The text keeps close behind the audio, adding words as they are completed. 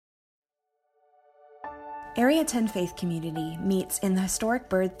Area 10 Faith Community meets in the historic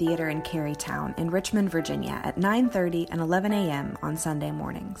Byrd Theater in Carytown in Richmond, Virginia at 9:30 and 11 a.m. on Sunday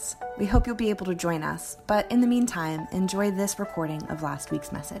mornings. We hope you'll be able to join us, but in the meantime, enjoy this recording of last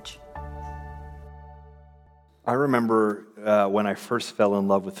week's message. I remember when I first fell in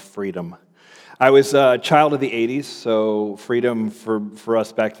love with freedom. I was a child of the 80s, so freedom for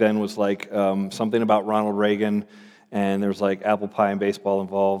us back then was like something about Ronald Reagan, and there was like apple pie and baseball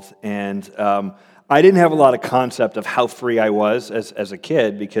involved, and I didn't have a lot of concept of how free I was as a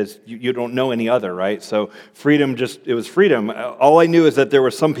kid because you don't know any other, right? So freedom it was freedom. All I knew is that there were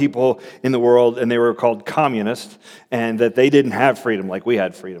some people in the world and they were called communists and that they didn't have freedom like we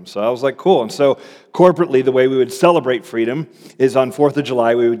had freedom. So I was like, cool. And so corporately, the way we would celebrate freedom is on 4th of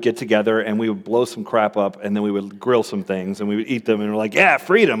July, we would get together and we would blow some crap up and then we would grill some things and we would eat them and we're like, yeah,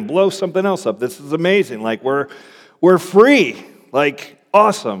 freedom, blow something else up. This is amazing. Like we're free, like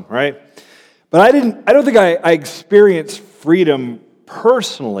awesome, right? But I don't think I experienced freedom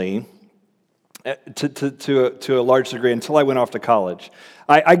personally to a large degree until I went off to college.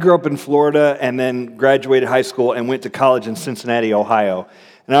 I grew up in Florida and then graduated high school and went to college in Cincinnati, Ohio.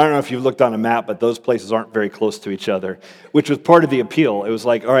 And I don't know if you've looked on a map, but those places aren't very close to each other, which was part of the appeal. It was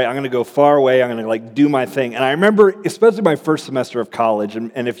like, all right, I'm going to go far away. I'm going to like do my thing. And I remember, especially my first semester of college,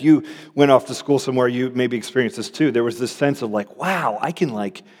 and if you went off to school somewhere, you maybe experienced this too. There was this sense of like, wow, I can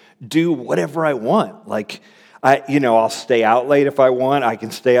like do whatever I want. Like, I'll stay out late if I want. I can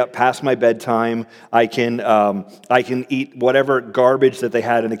stay up past my bedtime. I can eat whatever garbage that they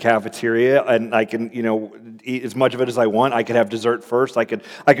had in the cafeteria, and I can, eat as much of it as I want. I could have dessert first. I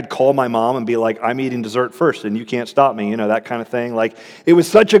could call my mom and be like, I'm eating dessert first, and you can't stop me. That kind of thing. Like, it was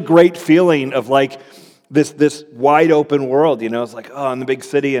such a great feeling of like this wide open world. It's like, oh, in the big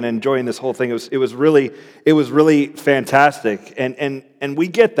city and enjoying this whole thing. It was really fantastic, and we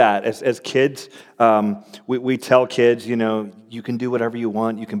get that as kids. We tell kids, you can do whatever you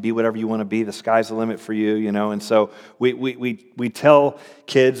want, you can be whatever you want to be. The sky's the limit for you, And so we tell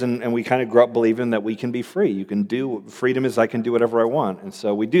kids, and we kind of grow up believing that we can be free. Freedom is I can do whatever I want, and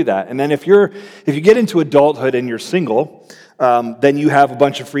so we do that. And then if you get into adulthood and you're single, then you have a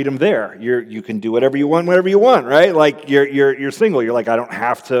bunch of freedom there. You can do whatever you want, right? Like you're single. You're like, I don't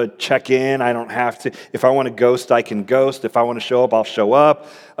have to check in. I don't have to. If I want to ghost, I can ghost. If I want to show up, I'll show up.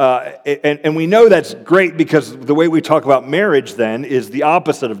 And we know that's great because the way we talk about marriage then is the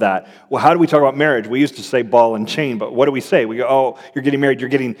opposite of that. Well, how do we talk about marriage? We used to say ball and chain, but what do we say? We go, oh, you're getting married. You're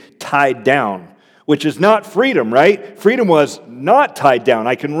getting tied down. Which is not freedom, right? Freedom was not tied down.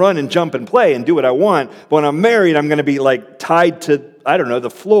 I can run and jump and play and do what I want. But when I'm married, I'm going to be like tied to, the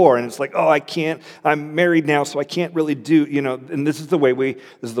floor. And it's like, oh, I can't. I'm married now, so I can't really do, And this is the way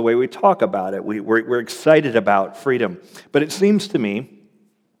we talk about it. We're excited about freedom. But it seems to me,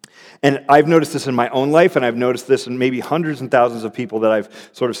 and I've noticed this in my own life, and I've noticed this in maybe hundreds and thousands of people that I've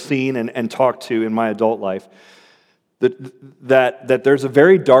sort of seen and talked to in my adult life, that there's a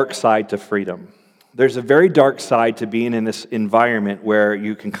very dark side to freedom. There's a very dark side to being in this environment where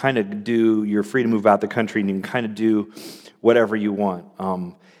you can kind of you're free to move out the country and you can kind of do whatever you want.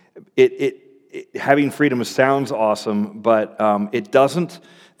 Having freedom sounds awesome, but it doesn't.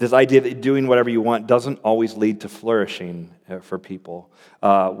 This idea that doing whatever you want doesn't always lead to flourishing for people.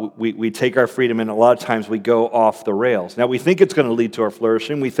 We take our freedom and a lot of times we go off the rails. Now we think it's going to lead to our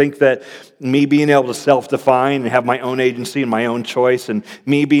flourishing. We think that me being able to self-define and have my own agency and my own choice and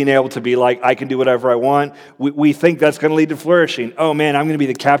me being able to be like, I can do whatever I want, we think that's going to lead to flourishing. Oh man, I'm going to be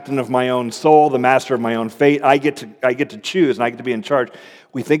the captain of my own soul, the master of my own fate. I get to choose and I get to be in charge.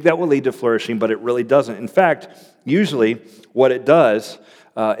 We think that will lead to flourishing, but it really doesn't. In fact, usually what it does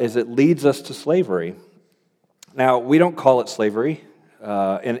is it leads us to slavery. Now, we don't call it slavery.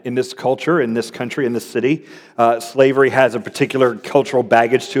 In this culture, in this country, in this city, slavery has a particular cultural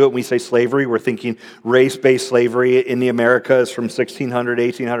baggage to it. When we say slavery, we're thinking race-based slavery in the Americas from 1600,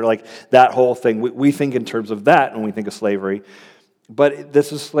 1800, like that whole thing. We think in terms of that when we think of slavery. But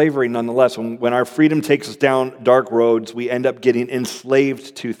this is slavery nonetheless. When our freedom takes us down dark roads, we end up getting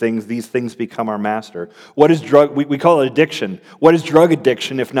enslaved to things. These things become our master. What is drug? We call it addiction. What is drug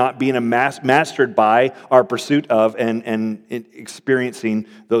addiction if not being mastered by our pursuit of and experiencing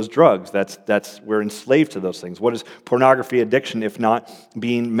those drugs? We're enslaved to those things. What is pornography addiction if not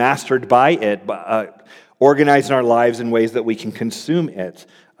being mastered by it, organizing our lives in ways that we can consume it?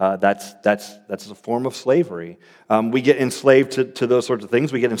 That's a form of slavery. We get enslaved to those sorts of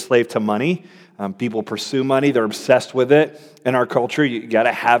things. We get enslaved to money. People pursue money. They're obsessed with it. In our culture, you got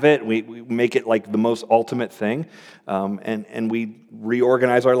to have it. We make it like the most ultimate thing, and we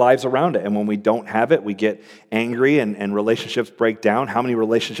reorganize our lives around it. And when we don't have it, we get angry and relationships break down. How many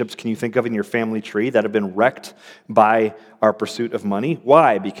relationships can you think of in your family tree that have been wrecked by our pursuit of money?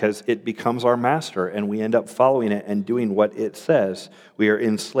 Why? Because it becomes our master, and we end up following it and doing what it says. We are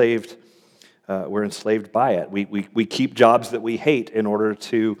enslaved. We're enslaved by it. We keep jobs that we hate in order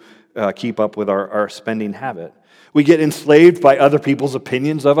to keep up with our spending habit. We get enslaved by other people's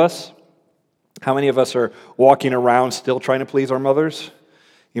opinions of us. How many of us are walking around still trying to please our mothers,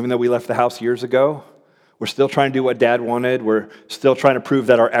 even though we left the house years ago? We're still trying to do what Dad wanted. We're still trying to prove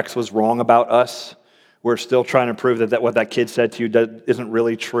that our ex was wrong about us. We're still trying to prove that what that kid said to you isn't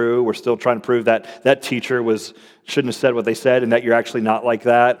really true. We're still trying to prove that that teacher shouldn't have said what they said and that you're actually not like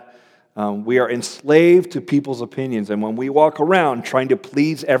that. We are enslaved to people's opinions, and when we walk around trying to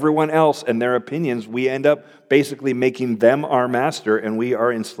please everyone else and their opinions, we end up basically making them our master, and we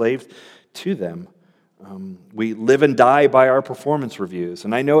are enslaved to them. We live and die by our performance reviews,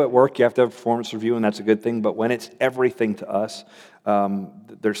 and I know at work you have to have a performance review, and that's a good thing, but when it's everything to us,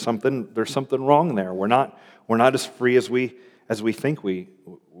 there's something wrong there. We're not as free as we think we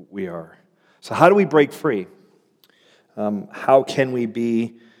are. So how do we break free? How can we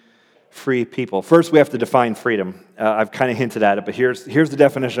be free people? First, we have to define freedom. I've kind of hinted at it, but here's the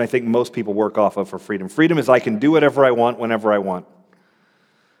definition I think most people work off of for freedom. Freedom is I can do whatever I want, whenever I want.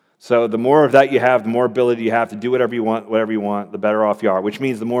 So the more of that you have, the more ability you have to do whatever you want, the better off you are, which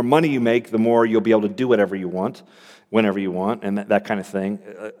means the more money you make, the more you'll be able to do whatever you want, whenever you want, and that kind of thing,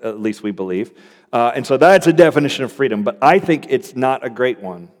 at least we believe. And so that's a definition of freedom, but I think it's not a great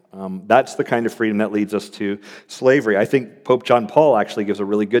one. That's the kind of freedom that leads us to slavery. I think Pope John Paul actually gives a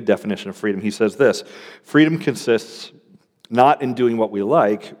really good definition of freedom. He says this: freedom consists not in doing what we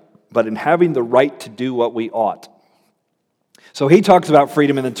like, but in having the right to do what we ought. So he talks about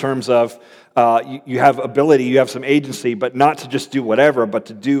freedom in the terms of you have ability, you have some agency, but not to just do whatever, but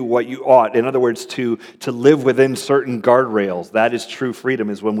to do what you ought. In other words, to live within certain guardrails. That is true freedom,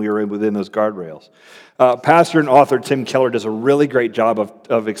 is when we are within those guardrails. Pastor and author Tim Keller does a really great job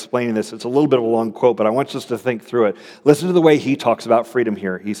of explaining this. It's a little bit of a long quote, but I want us to think through it. Listen to the way he talks about freedom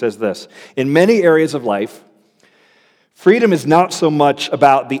here. He says this: in many areas of life, freedom is not so much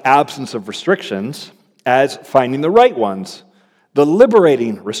about the absence of restrictions as finding the right ones. The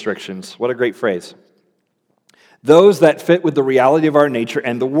liberating restrictions, what a great phrase. Those that fit with the reality of our nature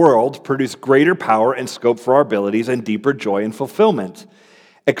and the world produce greater power and scope for our abilities and deeper joy and fulfillment.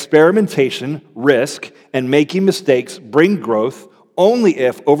 Experimentation, risk, and making mistakes bring growth only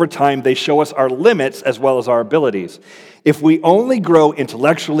if, over time, they show us our limits as well as our abilities. If we only grow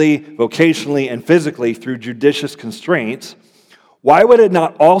intellectually, vocationally, and physically through judicious constraints, why would it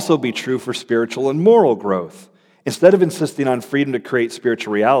not also be true for spiritual and moral growth? Instead of insisting on freedom to create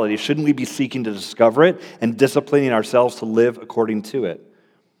spiritual reality, shouldn't we be seeking to discover it and disciplining ourselves to live according to it?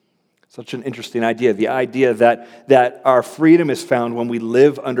 Such an interesting idea. The idea that our freedom is found when we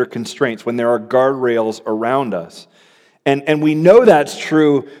live under constraints, when there are guardrails around us. And we know that's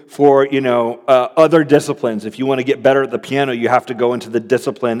true for, other disciplines. If you want to get better at the piano, you have to go into the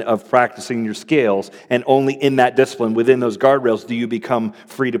discipline of practicing your scales. And only in that discipline, within those guardrails, do you become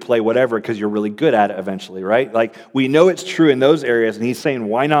free to play whatever because you're really good at it eventually, right? Like, we know it's true in those areas. And he's saying,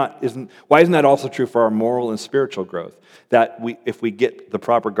 why isn't that also true for our moral and spiritual growth? That if we get the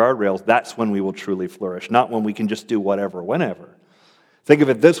proper guardrails, that's when we will truly flourish, not when we can just do whatever, whenever. Think of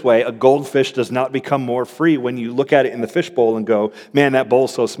it this way: a goldfish does not become more free when you look at it in the fishbowl and go, man, that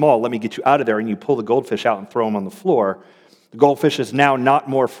bowl's so small, let me get you out of there, and you pull the goldfish out and throw him on the floor. The goldfish is now not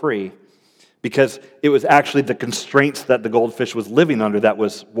more free because it was actually the constraints that the goldfish was living under that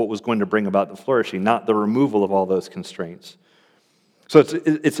was what was going to bring about the flourishing, not the removal of all those constraints. So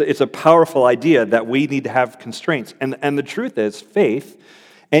it's a powerful idea that we need to have constraints. And the truth is, faith,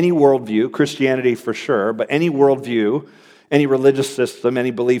 any worldview, Christianity for sure, but any worldview, any religious system,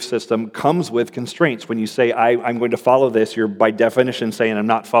 any belief system comes with constraints. When you say, I'm going to follow this, you're by definition saying, I'm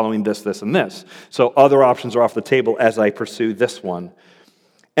not following this, this, and this. So other options are off the table as I pursue this one.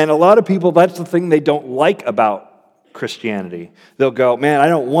 And a lot of people, that's the thing they don't like about Christianity. They'll go, man, I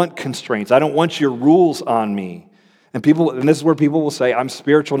don't want constraints. I don't want your rules on me. And this is where people will say, I'm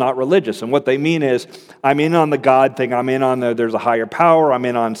spiritual, not religious. And what they mean is, I'm in on the God thing. I'm in on there's a higher power. I'm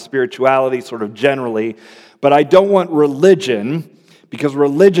in on spirituality sort of generally. But I don't want religion, because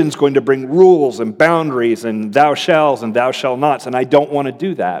religion's going to bring rules and boundaries and thou shalls and thou shall nots, and I don't want to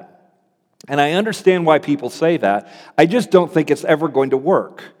do that. And I understand why people say that. I just don't think it's ever going to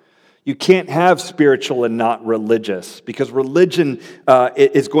work. You can't have spiritual and not religious, because religion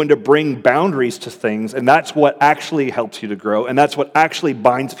is going to bring boundaries to things, and that's what actually helps you to grow, and that's what actually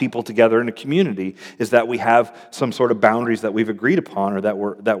binds people together in a community, is that we have some sort of boundaries that we've agreed upon or that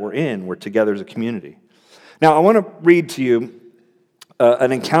we're together as a community. Now, I want to read to you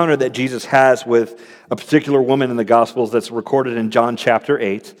an encounter that Jesus has with a particular woman in the Gospels that's recorded in John chapter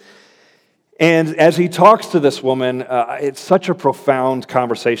 8. And as he talks to this woman, it's such a profound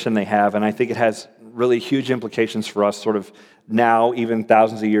conversation they have, and I think it has really huge implications for us sort of now, even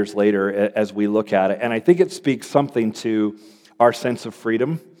thousands of years later, as we look at it. And I think it speaks something to our sense of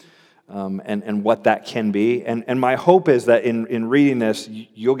freedom and what that can be. And my hope is that in reading this,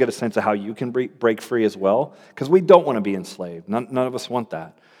 you'll get a sense of how you can break free as well, because we don't want to be enslaved. None of us want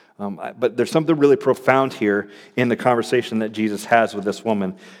that. But there's something really profound here in the conversation that Jesus has with this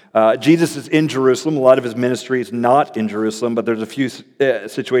woman. Jesus is in Jerusalem. A lot of his ministry is not in Jerusalem, but there's a few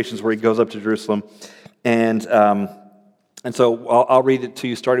situations where he goes up to Jerusalem. And so I'll read it to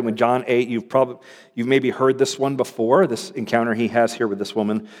you, starting with John 8. You've maybe heard this one before, this encounter he has here with this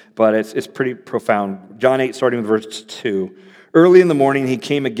woman, but it's pretty profound. John 8, starting with verse 2. Early in the morning, he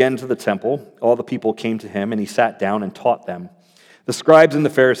came again to the temple. All the people came to him, and he sat down and taught them. The scribes and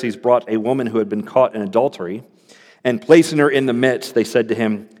the Pharisees brought a woman who had been caught in adultery, and placing her in the midst, they said to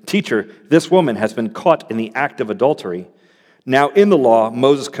him, "Teacher, this woman has been caught in the act of adultery. Now in the law,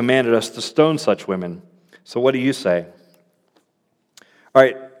 Moses commanded us to stone such women. So what do you say?" All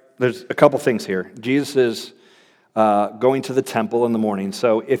right, there's a couple things here. Jesus is going to the temple in the morning.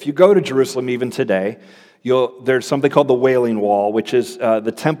 So if you go to Jerusalem even today, there's something called the Wailing Wall, which is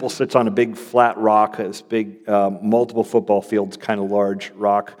the temple sits on a big flat rock, this big multiple football fields kind of large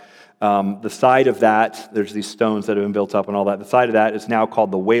rock. The side of that, there's these stones that have been built up and all that. The side of that is now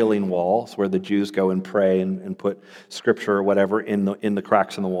called the Wailing Wall. It's where the Jews go and pray and put scripture or whatever in the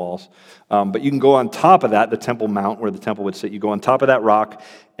cracks in the walls. But you can go on top of that, the Temple Mount where the temple would sit. You go on top of that rock,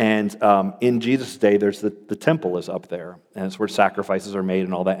 and in Jesus' day, there's the temple is up there, and it's where sacrifices are made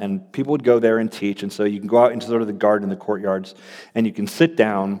and all that. And people would go there and teach, and so you can go out into sort of the garden, the courtyards, and you can sit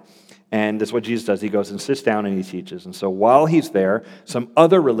down. And that's what Jesus does. He goes and sits down and he teaches. And so while he's there, some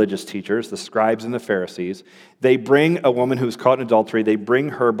other religious teachers, the scribes and the Pharisees, they bring a woman who's caught in adultery, they bring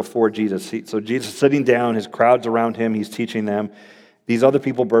her before Jesus. So Jesus is sitting down, his crowd's around him, he's teaching them. These other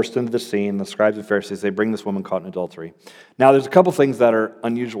people burst into the scene, the scribes and Pharisees, they bring this woman caught in adultery. Now there's a couple things that are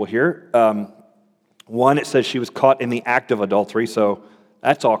unusual here. One, it says she was caught in the act of adultery, so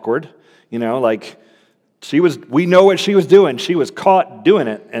that's awkward. We know what she was doing. She was caught doing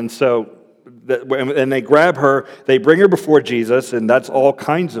it. And so, and they grab her, they bring her before Jesus, and that's all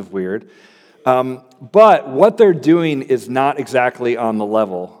kinds of weird. But what they're doing is not exactly on the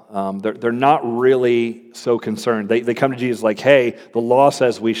level. They're not really so concerned. They come to Jesus like, "Hey, the law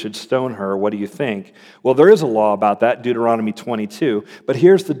says we should stone her. What do you think?" Well, there is a law about that, Deuteronomy 22. But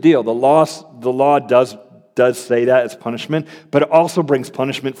here's the deal. The law does say that as punishment, but it also brings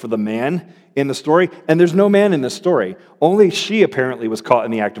punishment for the man in the story, and there's no man in this story. Only she apparently was caught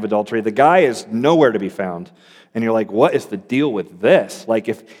in the act of adultery. The guy is nowhere to be found. And you're like, what is the deal with this? Like,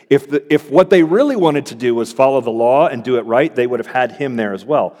 if what they really wanted to do was follow the law and do it right, they would have had him there as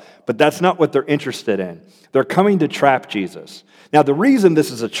well. But that's not what they're interested in. They're coming to trap Jesus. Now, the reason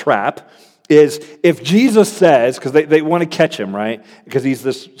this is a trap is if Jesus says, because they want to catch him, right? Because he's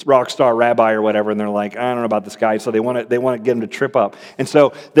this rock star rabbi or whatever, and they're like, I don't know about this guy, so they want to get him to trip up. And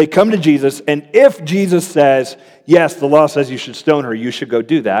so they come to Jesus, and if Jesus says, yes, the law says you should stone her, you should go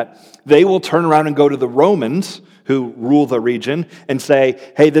do that, they will turn around and go to the Romans who rule the region and say,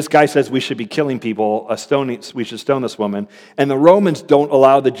 hey, this guy says we should be killing people, we should stone this woman. And the Romans don't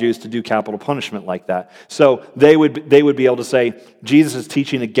allow the Jews to do capital punishment like that. So they would be able to say, Jesus is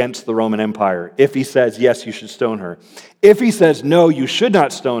teaching against the Roman Empire. If he says, yes, you should stone her. If he says, no, you should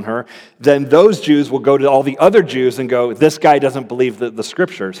not stone her, then those Jews will go to all the other Jews and go, this guy doesn't believe the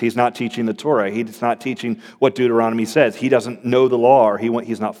scriptures. He's not teaching the Torah. He's not teaching what Deuteronomy says. He doesn't know the law, or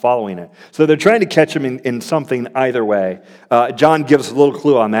he's not following it. So they're trying to catch him in something either way. John gives us a little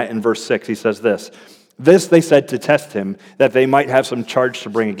clue on that in verse 6. He says this. This they said to test him, that they might have some charge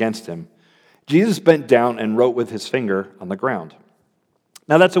to bring against him. Jesus bent down and wrote with his finger on the ground.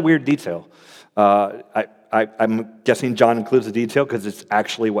 Now that's a weird detail. I'm guessing John includes the detail because it's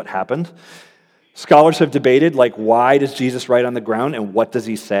actually what happened. Scholars have debated, why does Jesus write on the ground and what does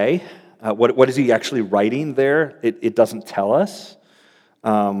he say? What is he actually writing there? It doesn't tell us.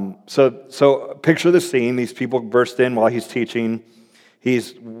 So picture the scene. These people burst in while he's teaching.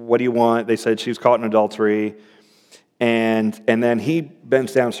 What do you want? They said she was caught in adultery. and then he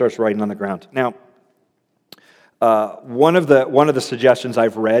bends down and starts writing on the ground. Now, one of the suggestions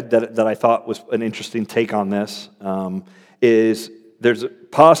I've read that I thought was an interesting take on this is there's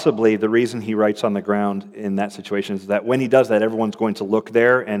possibly the reason he writes on the ground in that situation is that when he does that, everyone's going to look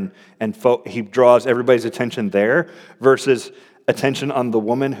there, and he draws everybody's attention there versus attention on the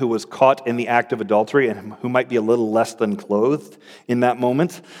woman who was caught in the act of adultery and who might be a little less than clothed in that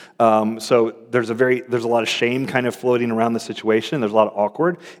moment. So there's a lot of shame kind of floating around the situation. There's a lot of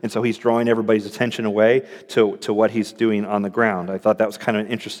awkward, and so he's drawing everybody's attention away to what he's doing on the ground. I thought that was kind of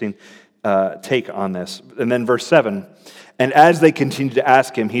an interesting take on this. And then verse 7, and as they continued to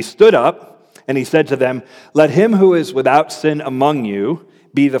ask him, he stood up and he said to them, "Let him who is without sin among you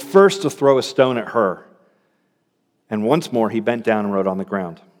be the first to throw a stone at her." And once more, he bent down and wrote on the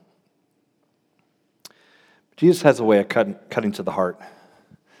ground. Jesus has a way of cutting to the heart.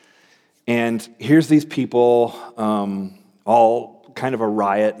 And here's these people, all kind of a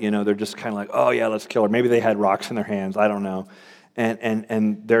riot. They're just kind of like, oh yeah, let's kill her. Maybe they had rocks in their hands. I don't know.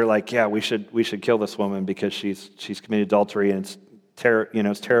 And they're like, yeah, we should kill this woman because she's committed adultery, and it's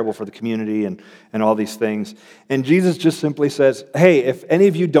terrible for the community and all these things. And Jesus just simply says, hey, if any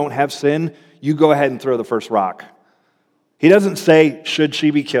of you don't have sin, you go ahead and throw the first rock. He doesn't say, should she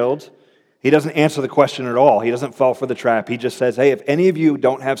be killed? He doesn't answer the question at all. He doesn't fall for the trap. He just says, hey, if any of you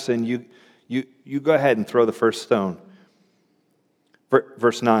don't have sin, you go ahead and throw the first stone.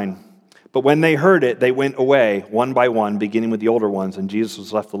 Verse 9, but when they heard it, they went away one by one, beginning with the older ones, and Jesus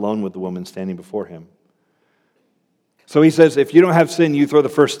was left alone with the woman standing before him. So he says, if you don't have sin, you throw the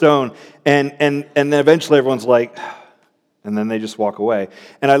first stone, and then eventually everyone's like, and then they just walk away.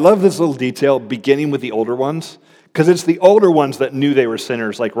 And I love this little detail, beginning with the older ones, because it's the older ones that knew they were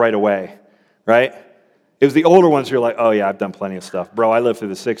sinners like right away, right? It was the older ones who are like, oh yeah, I've done plenty of stuff. Bro, I lived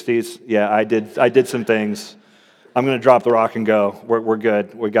through the 60s. Yeah, I did some things. I'm going to drop the rock and go. We're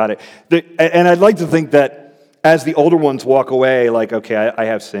good. We got it. And I'd like to think that as the older ones walk away, like, okay, I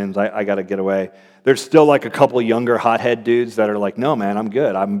have sins. I got to get away. There's still like a couple younger hothead dudes that are like, no, man, I'm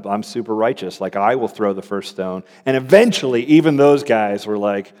good. I'm super righteous. Like, I will throw the first stone. And eventually, even those guys were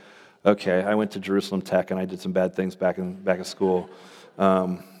like, okay, I went to Jerusalem Tech and I did some bad things back in school.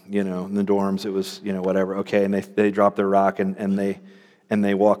 In the dorms, it was, whatever. Okay, and they drop their rock and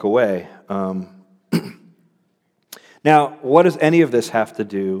they walk away. Now, what does any of this have to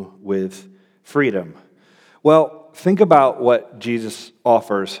do with freedom? Well, think about what Jesus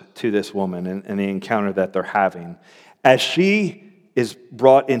offers to this woman and the encounter that they're having. As she is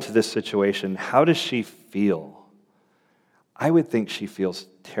brought into this situation, how does she feel? I would think she feels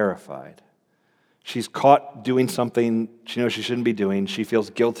terrified. She's caught doing something she knows she shouldn't be doing. She feels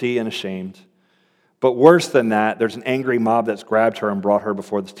guilty and ashamed. But worse than that, there's an angry mob that's grabbed her and brought her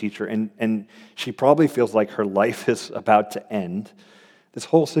before this teacher, and she probably feels like her life is about to end. This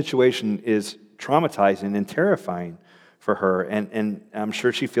whole situation is traumatizing and terrifying for her, and I'm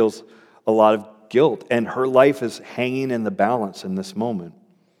sure she feels a lot of guilt, and her life is hanging in the balance in this moment.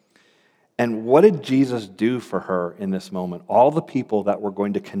 And what did Jesus do for her in this moment? All the people that were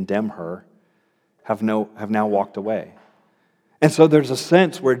going to condemn her have now walked away. And so there's a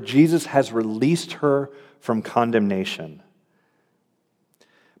sense where Jesus has released her from condemnation.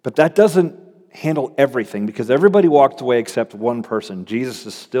 But that doesn't handle everything, because everybody walked away except one person. Jesus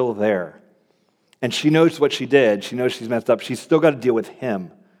is still there. And she knows what she did. She knows she's messed up. She's still got to deal with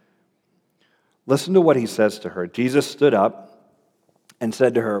him. Listen to what he says to her. Jesus stood up and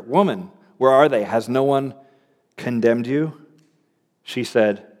said to her, "Woman, where are they? Has no one condemned you?" She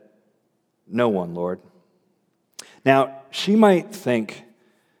said, "No one, Lord." Now, she might think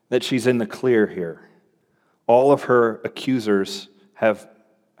that she's in the clear here. All of her accusers have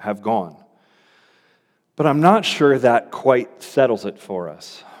gone. But I'm not sure that quite settles it for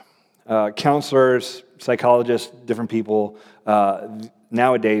us. Counselors, psychologists, different people,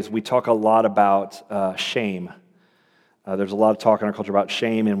 nowadays we talk a lot about shame. There's a lot of talk in our culture about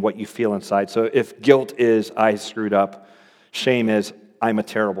shame and what you feel inside. So if guilt is, I screwed up, shame is, I'm a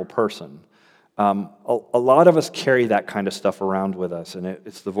terrible person. A lot of us carry that kind of stuff around with us, and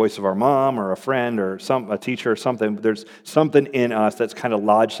it's the voice of our mom or a friend or a teacher or something. There's something in us that's kind of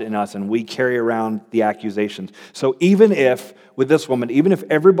lodged in us, and we carry around the accusations. So even if, with this woman, even if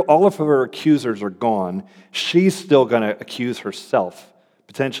all of her accusers are gone, she's still going to accuse herself,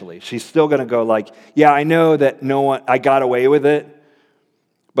 potentially. She's still going to go like, yeah, I know that I got away with it,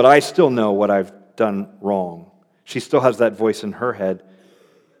 but I still know what I've done wrong. She still has that voice in her head,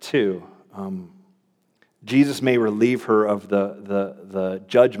 too. Jesus may relieve her of the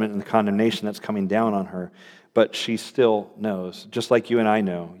judgment and the condemnation that's coming down on her, but she still knows, just like you and I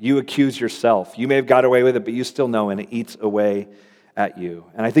know. You accuse yourself. You may have got away with it, but you still know, and it eats away at you.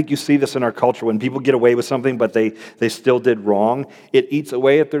 And I think you see this in our culture. When people get away with something, but they still did wrong, it eats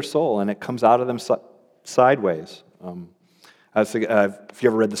away at their soul, and it comes out of them sideways. I was thinking, if you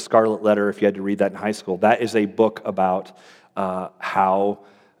ever read The Scarlet Letter, if you had to read that in high school, that is a book about how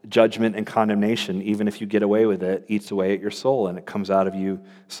judgment and condemnation, even if you get away with it, eats away at your soul, and it comes out of you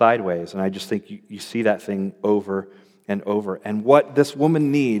sideways. And I just think you see that thing over and over. And what this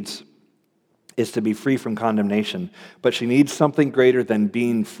woman needs is to be free from condemnation, but she needs something greater than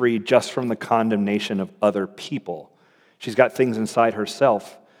being free just from the condemnation of other people. She's got things inside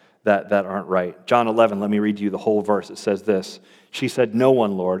herself that aren't right. John 11, let me read you the whole verse. It says this: she said, "No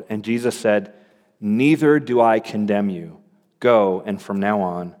one, Lord." And Jesus said, "Neither do I condemn you. Go, and from now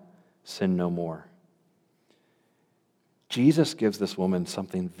on, sin no more." Jesus gives this woman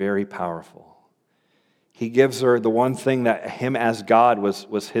something very powerful. He gives her the one thing that him as God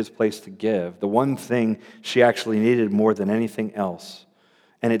was his place to give, the one thing she actually needed more than anything else.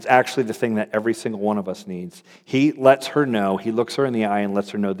 And it's actually the thing that every single one of us needs. He lets her know, he looks her in the eye and lets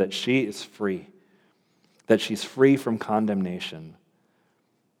her know that she is free, that she's free from condemnation,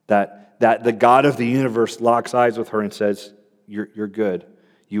 that the God of the universe locks eyes with her and says, you're good.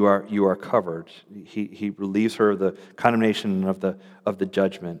 You are covered. He relieves her of the condemnation and of the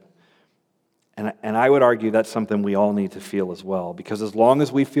judgment. And I would argue that's something we all need to feel as well, because as long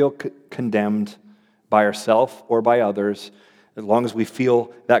as we feel condemned by ourselves or by others, as long as we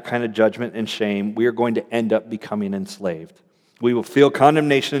feel that kind of judgment and shame, we are going to end up becoming enslaved. We will feel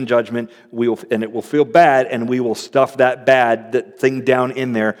condemnation and judgment, and it will feel bad, and we will stuff that thing down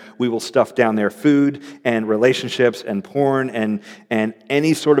in there. We will stuff down there food and relationships and porn and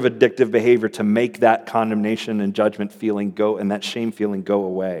any sort of addictive behavior to make that condemnation and judgment feeling go and that shame feeling go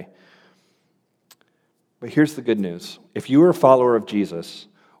away. But here's the good news. If you are a follower of Jesus,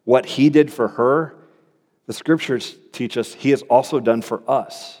 what he did for her, the scriptures teach us he has also done for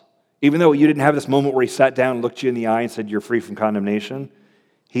us. Even though you didn't have this moment where he sat down and looked you in the eye and said, "You're free from condemnation,"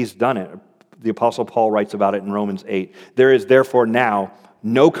 he's done it. The Apostle Paul writes about it in Romans 8. "There is therefore now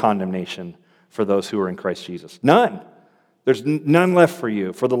no condemnation for those who are in Christ Jesus." None. There's none left for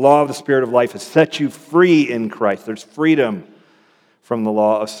you. For the law of the Spirit of life has set you free in Christ. There's freedom from the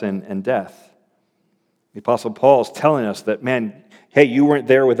law of sin and death. The Apostle Paul is telling us that, man, hey, you weren't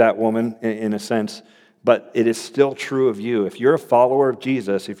there with that woman in a sense, but it is still true of you. If you're a follower of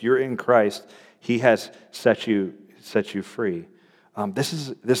Jesus, if you're in Christ, he has set you free. This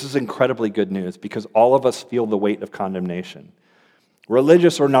is incredibly good news, because all of us feel the weight of condemnation.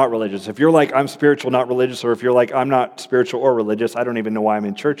 Religious or not religious. If you're like, I'm spiritual, not religious, or if you're like, I'm not spiritual or religious, I don't even know why I'm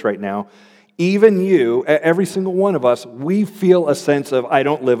in church right now. Even you, every single one of us, we feel a sense of, I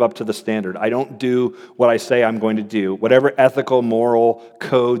don't live up to the standard. I don't do what I say I'm going to do. Whatever ethical, moral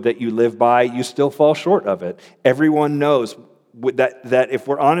code that you live by, you still fall short of it. Everyone knows that if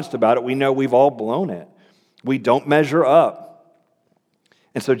we're honest about it, we know we've all blown it. We don't measure up.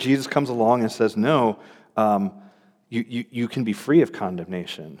 And so Jesus comes along and says, no, you can be free of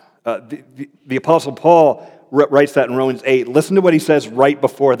condemnation. The Apostle Paul writes that in Romans 8. Listen to what he says right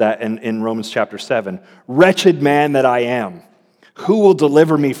before that in Romans chapter 7. "Wretched man that I am, who will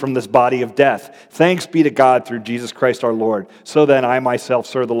deliver me from this body of death? Thanks be to God through Jesus Christ our Lord. So then I myself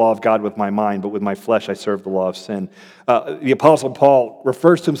serve the law of God with my mind, but with my flesh I serve the law of sin." The Apostle Paul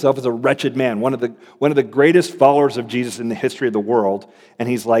refers to himself as a wretched man, one of the greatest followers of Jesus in the history of the world. And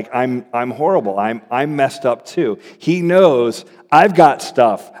he's like, I'm horrible. I'm messed up too. He knows I've got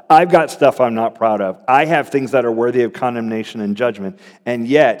stuff I'm not proud of. I have things that are worthy of condemnation and judgment. And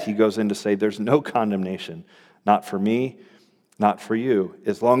yet he goes in to say, there's no condemnation, not for me, not for you.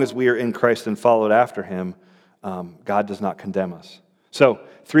 As long as we are in Christ and followed after him, God does not condemn us. So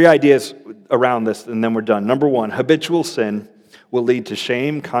 3 ideas around this, and then we're done. Number 1, habitual sin will lead to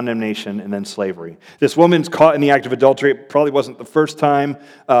shame, condemnation, and then slavery. This woman's caught in the act of adultery. It probably wasn't the first time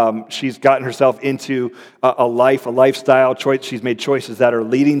she's gotten herself into a lifestyle choice. She's made choices that are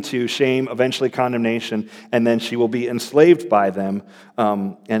leading to shame, eventually condemnation, and then she will be enslaved by them.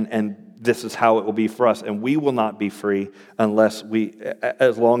 And this is how it will be for us. And we will not be free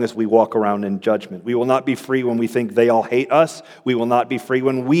as long as we walk around in judgment. We will not be free when we think they all hate us. We will not be free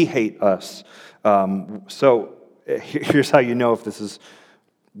when we hate us. So here's how you know if this has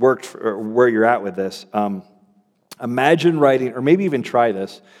worked or where you're at with this. Imagine writing, or maybe even try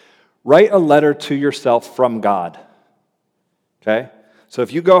this, write a letter to yourself from God. Okay? So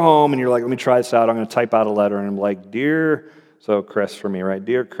if you go home and you're like, let me try this out, I'm going to type out a letter, and I'm like, so Chris for me, right?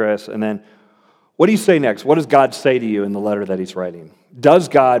 Dear Chris, and then what do you say next? What does God say to you in the letter that he's writing? Does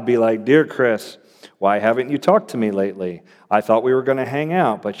God be like, "Dear Chris, Why haven't you talked to me lately? I thought we were going to hang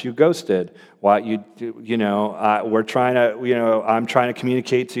out, but you ghosted. Why we're trying to, I'm trying to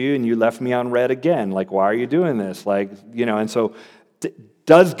communicate to you, and you left me on red again. Like, why are you doing this? And so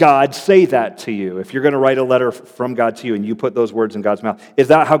does God say that to you? If you're going to write a letter from God to you and you put those words in God's mouth, is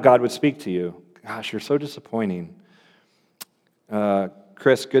that how God would speak to you? Gosh, you're so disappointing.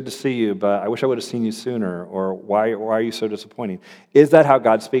 Chris, good to see you, but I wish I would have seen you sooner. Or why are you so disappointing? Is that how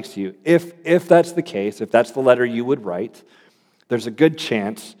God speaks to you? If that's the case, if that's the letter you would write, there's a good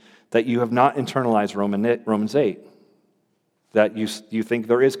chance that you have not internalized Romans 8, that you think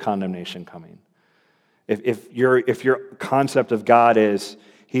there is condemnation coming. If your concept of God is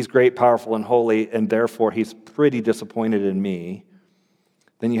he's great, powerful, and holy, and therefore he's pretty disappointed in me,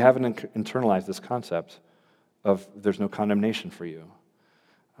 then you haven't internalized this concept of there's no condemnation for you.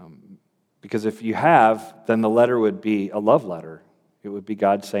 Because if you have, then the letter would be a love letter. It would be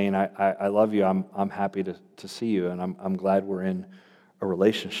God saying, I love you, I'm happy to see you, and I'm glad we're in a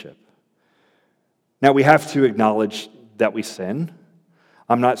relationship. Now, we have to acknowledge that we sin.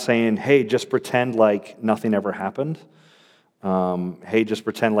 I'm not saying, hey, just pretend like nothing ever happened. Hey, just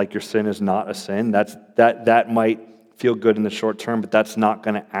pretend like your sin is not a sin. That might feel good in the short term, but that's not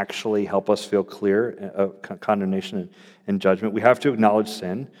going to actually help us feel clear of condemnation and judgment. We have to acknowledge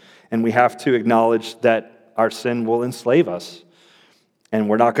sin, and we have to acknowledge that our sin will enslave us. And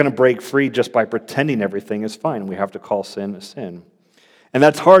we're not going to break free just by pretending everything is fine. We have to call sin a sin. And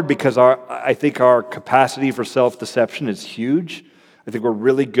that's hard because I think our capacity for self-deception is huge. I think we're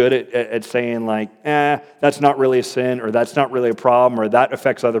really good at saying like, that's not really a sin, or that's not really a problem, or that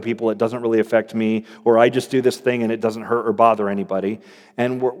affects other people, it doesn't really affect me, or I just do this thing and it doesn't hurt or bother anybody.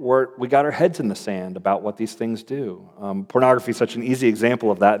 And we got our heads in the sand about what these things do. Pornography is such an easy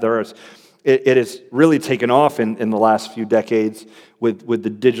example of that. It has really taken off in the last few decades with the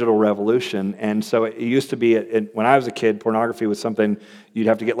digital revolution. And so it used to be, when I was a kid, pornography was something you'd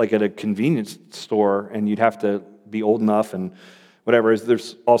have to get like at a convenience store, and you'd have to be old enough and whatever.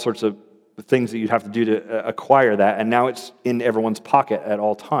 There's all sorts of things that you'd have to do to acquire that. And now it's in everyone's pocket at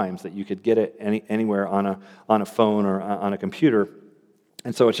all times, that you could get it anywhere on a phone or on a computer.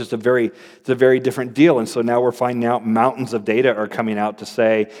 And so it's just a very different deal. And so now we're finding out mountains of data are coming out to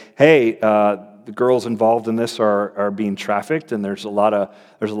say, hey, the girls involved in this are being trafficked, and there's a lot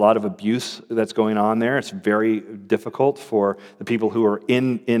of abuse that's going on there. It's very difficult for the people who are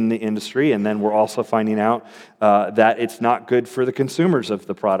in the industry. And then we're also finding out that it's not good for the consumers of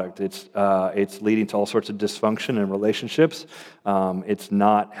the product. It's leading to all sorts of dysfunction in relationships. It's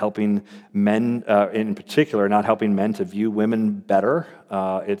not helping men, in particular, not helping men to view women better.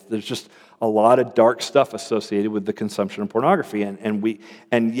 There's just a lot of dark stuff associated with the consumption of pornography,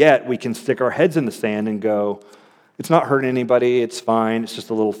 and yet we can stick our heads in the sand and go, it's not hurting anybody, it's fine, it's just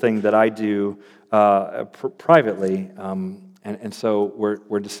a little thing that I do privately, and so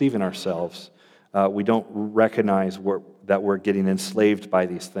we're deceiving ourselves. We don't recognize that we're getting enslaved by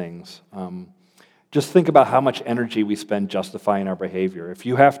these things. Just think about how much energy we spend justifying our behavior. If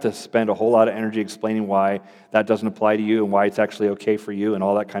you have to spend a whole lot of energy explaining why that doesn't apply to you and why it's actually okay for you and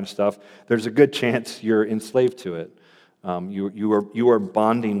all that kind of stuff, there's a good chance you're enslaved to it. You are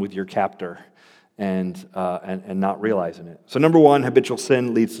bonding with your captor and not realizing it. So number one, habitual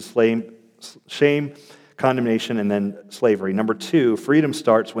sin leads to shame, condemnation, and then slavery. Number two, freedom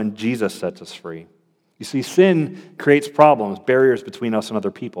starts when Jesus sets us free. You see, sin creates problems, barriers between us and other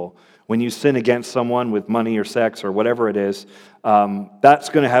people. When you sin against someone with money or sex or whatever it is, that's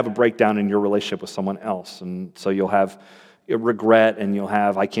going to have a breakdown in your relationship with someone else. And so you'll have regret, and you'll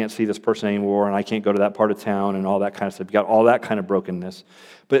have, I can't see this person anymore, and I can't go to that part of town, and all that kind of stuff. You got all that kind of brokenness.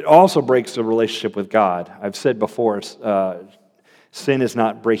 But it also breaks the relationship with God. I've said before, sin is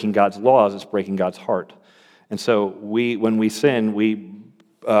not breaking God's laws, it's breaking God's heart. And so when we sin, we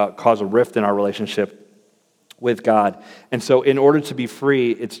cause a rift in our relationship with God. And so in order to be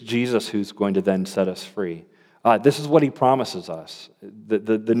free, it's Jesus who's going to then set us free. This is what he promises us.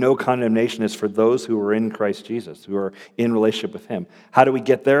 The no condemnation is for those who are in Christ Jesus, who are in relationship with him. How do we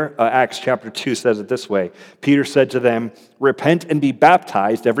get there? Acts chapter 2 says it this way. Peter said to them, "Repent and be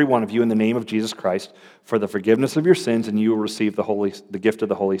baptized, every one of you, in the name of Jesus Christ, for the forgiveness of your sins, and you will receive the gift of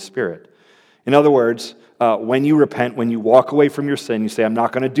the Holy Spirit." In other words, when you repent, when you walk away from your sin, you say, I'm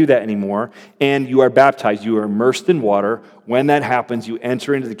not going to do that anymore, and you are baptized, you are immersed in water. When that happens, you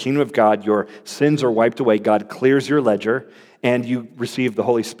enter into the kingdom of God, your sins are wiped away, God clears your ledger, and you receive the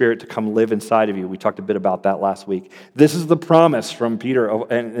Holy Spirit to come live inside of you. We talked a bit about that last week. This is the promise from Peter,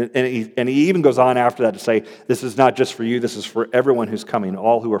 and he even goes on after that to say, this is not just for you, this is for everyone who's coming,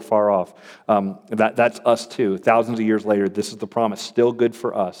 all who are far off. That's us too. Thousands of years later, this is the promise, still good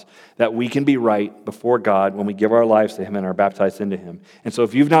for us, that we can be right before God when we give our lives to Him and are baptized into Him. And so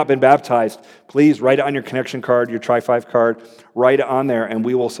if you've not been baptized, please write it on your connection card, your Tri-5 card, write it on there, and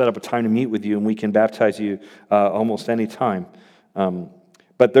we will set up a time to meet with you, and we can baptize you almost any time.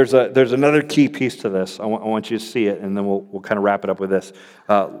 But there's another key piece to this. I want you to see it, and then we'll kind of wrap it up with this.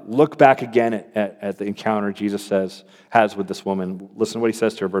 Look back again at the encounter Jesus has with this woman. Listen to what He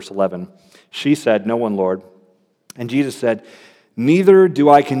says to her, verse 11. She said, "No one, Lord." And Jesus said, "Neither do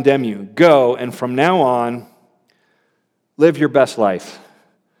I condemn you. Go, and from now on, live your best life."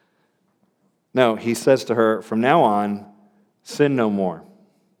 No, He says to her, from now on, sin no more.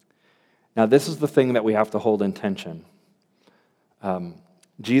 Now, this is the thing that we have to hold in tension.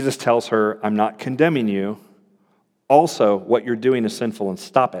 Jesus tells her, I'm not condemning you. Also, what you're doing is sinful, and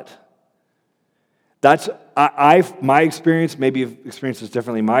stop it. That's my experience, maybe you've experienced this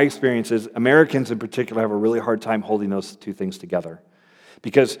differently. My experience is Americans in particular have a really hard time holding those two things together.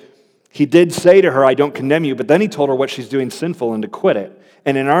 Because He did say to her, I don't condemn you, but then He told her what she's doing sinful and to quit it.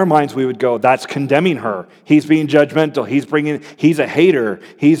 And in our minds, we would go, that's condemning her. He's being judgmental. He's a hater.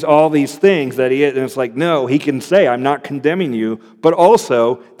 He's all these things that he is. And it's like, no, He can say, I'm not condemning you, but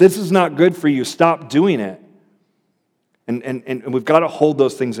also, this is not good for you. Stop doing it. And we've got to hold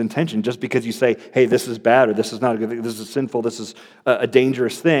those things in tension. Just because you say, hey, this is bad, or this is not a good thing, this is sinful, this is a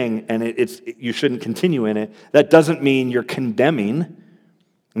dangerous thing, and you shouldn't continue in it, that doesn't mean you're condemning.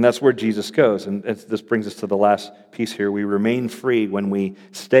 And that's where Jesus goes. And this brings us to the last piece here. We remain free when we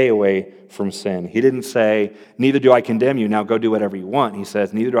stay away from sin. He didn't say, neither do I condemn you, now go do whatever you want. He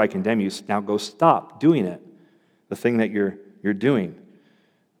says, neither do I condemn you, now go stop doing it, the thing that you're doing.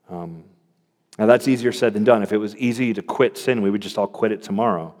 Now that's easier said than done. If it was easy to quit sin, we would just all quit it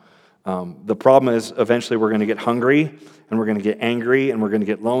tomorrow. The problem is eventually we're going to get hungry, and we're going to get angry, and we're going to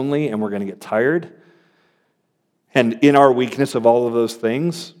get lonely, and we're going to get tired. And in our weakness of all of those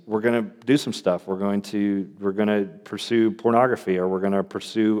things, we're going to do some stuff. We're going to pursue pornography, or we're going to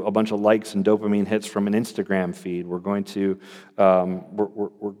pursue a bunch of likes and dopamine hits from an Instagram feed. We're going to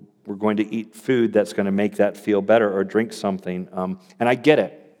we're going to eat food that's going to make that feel better, or drink something. And I get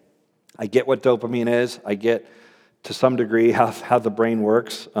it. I get what dopamine is. I get to some degree how the brain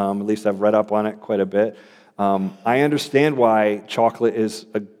works. At least I've read up on it quite a bit. I understand why chocolate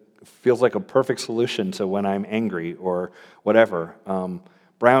feels like a perfect solution to when I'm angry or whatever.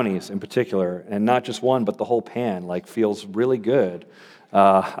 Brownies in particular, and not just one, but the whole pan, feels really good.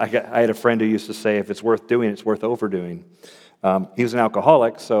 I had a friend who used to say, if it's worth doing, it's worth overdoing. He was an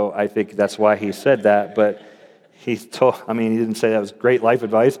alcoholic, so I think that's why he said that, but he didn't say that was great life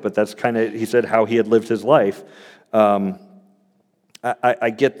advice, but that's he said how he had lived his life. I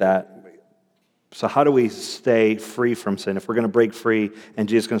get that. So how do we stay free from sin? If we're going to break free and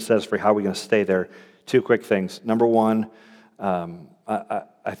Jesus is going to set us free, how are we going to stay there? Two quick things. Number one,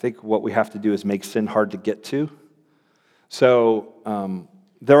 I think what we have to do is make sin hard to get to. So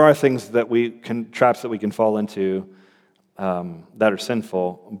there are things traps that we can fall into that are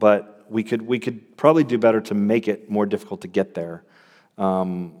sinful, but we could probably do better to make it more difficult to get there.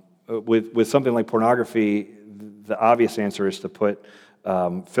 With something like pornography, the obvious answer is to put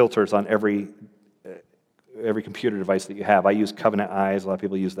filters on every computer device that you have. I use Covenant Eyes. A lot of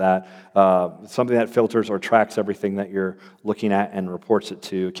people use that. Something that filters or tracks everything that you're looking at and reports it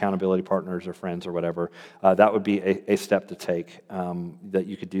to accountability partners or friends or whatever. That would be a step to take, that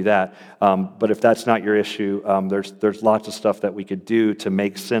you could do that. But if that's not your issue, there's lots of stuff that we could do to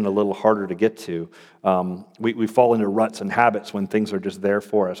make sin a little harder to get to. We fall into ruts and habits when things are just there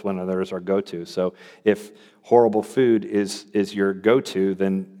for us, when there's our go-to. So if horrible food is your go-to,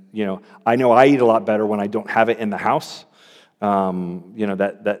 then I know I eat a lot better when I don't have it in the house.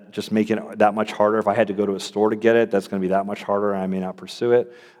 That just making it that much harder. If I had to go to a store to get it, that's going to be that much harder, and I may not pursue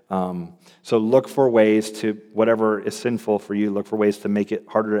it. So look for ways to, whatever is sinful for you, look for ways to make it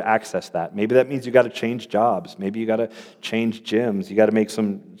harder to access that. Maybe that means you got to change jobs. Maybe you got to change gyms. You got to make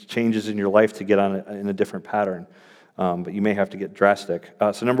some changes in your life to get in a different pattern. But you may have to get drastic.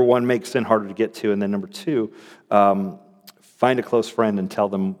 So number one, make sin harder to get to, and then number two, find a close friend and tell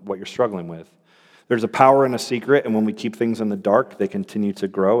them what you're struggling with. There's a power in a secret, and when we keep things in the dark, they continue to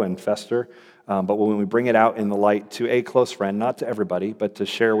grow and fester. But when we bring it out in the light to a close friend, not to everybody, but to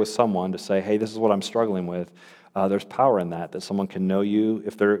share with someone, to say, hey, this is what I'm struggling with, there's power in that someone can know you.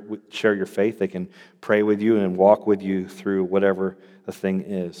 If they share your faith, they can pray with you and walk with you through whatever the thing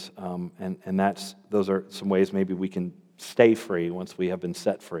is. And those are some ways maybe we can stay free once we have been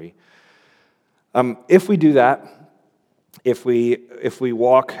set free. If we do that, if we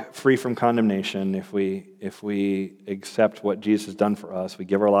walk free from condemnation, if we accept what Jesus has done for us, we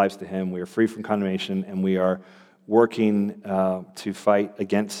give our lives to him, we are free from condemnation, and we are working to fight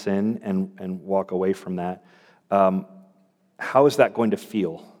against sin and walk away from that, how is that going to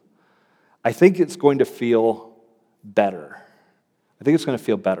feel? I think it's going to feel better. I think it's going to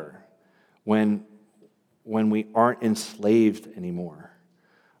feel better when we aren't enslaved anymore.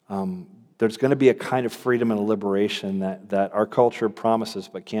 There's going to be a kind of freedom and a liberation that our culture promises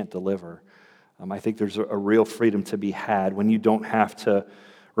but can't deliver. I think there's a real freedom to be had when you don't have to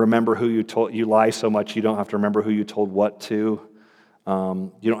remember who you told. You lie so much you don't have to remember who you told what to.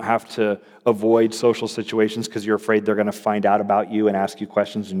 You don't have to avoid social situations because you're afraid they're going to find out about you and ask you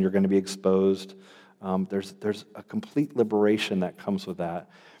questions and you're going to be exposed. There's a complete liberation that comes with that.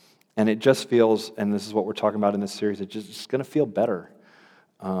 And it just feels, and this is what we're talking about in this series, it's going to feel better.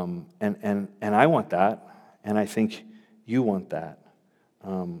 And I want that, and I think you want that.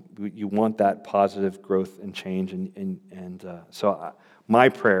 You want that positive growth and change, so my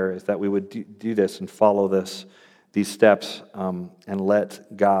prayer is that we would do this and follow these steps, and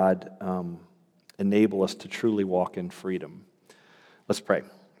let God enable us to truly walk in freedom. Let's pray.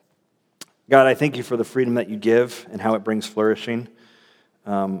 God, I thank you for the freedom that you give and how it brings flourishing.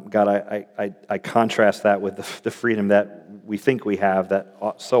 God, I contrast that with the freedom that we think we have that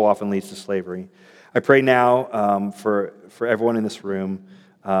so often leads to slavery. I pray now for everyone in this room.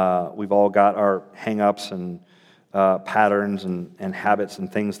 We've all got our hang-ups and patterns and habits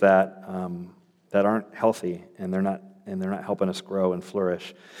and things that aren't healthy, and they're not helping us grow and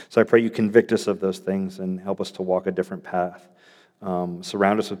flourish. So I pray you convict us of those things and help us to walk a different path.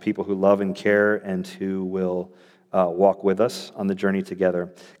 Surround us with people who love and care and who will walk with us on the journey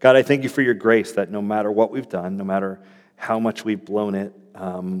together. God, I thank you for your grace that no matter what we've done, no matter how much we've blown it,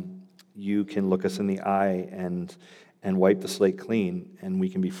 you can look us in the eye and wipe the slate clean, and we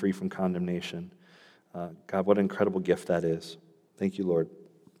can be free from condemnation. God, what an incredible gift that is. Thank you, Lord.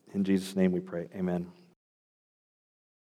 In Jesus' name we pray. Amen.